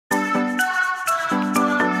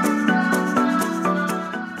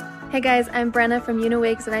guys, I'm Brenna from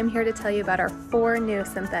UniWigs and I'm here to tell you about our 4 new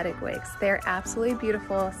synthetic wigs. They're absolutely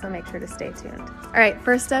beautiful, so make sure to stay tuned. All right,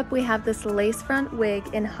 first up we have this lace front wig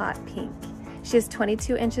in hot pink. She is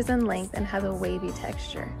 22 inches in length and has a wavy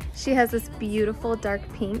texture. She has this beautiful dark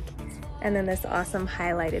pink and then this awesome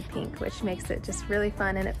highlighted pink, which makes it just really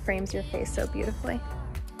fun and it frames your face so beautifully.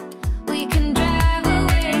 We can drive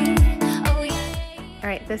away. Oh, yeah. All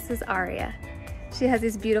right, this is Aria. She has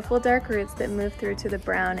these beautiful dark roots that move through to the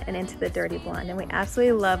brown and into the dirty blonde, and we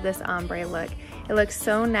absolutely love this ombre look. It looks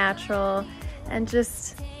so natural and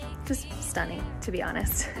just stunning, to be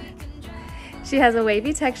honest. She has a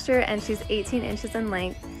wavy texture and she's 18 inches in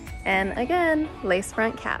length, and again, lace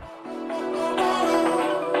front cap.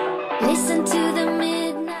 Listen to the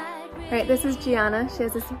midnight. All right, this is Gianna. She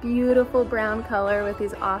has this beautiful brown color with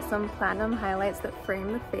these awesome platinum highlights that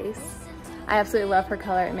frame the face. I absolutely love her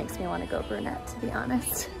color. It makes me want to go brunette, to be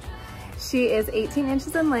honest. She is 18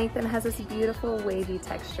 inches in length and has this beautiful wavy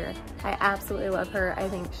texture. I absolutely love her. I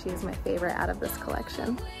think she is my favorite out of this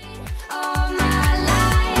collection.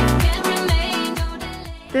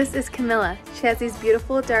 This is Camilla. She has these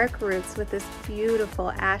beautiful dark roots with this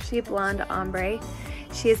beautiful ashy blonde ombre.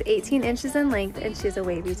 She is 18 inches in length and she has a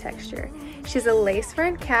wavy texture. She has a lace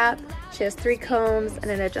front cap, she has 3 combs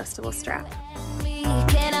and an adjustable strap.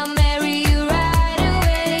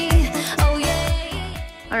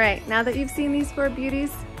 All right, now that you've seen these 4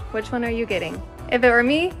 beauties, which one are you getting? If it were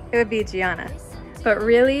me, it would be Gianna. But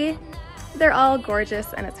really, they're all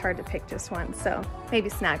gorgeous and it's hard to pick just one, so maybe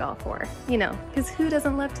snag all 4, you know, because who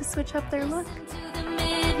doesn't love to switch up their look?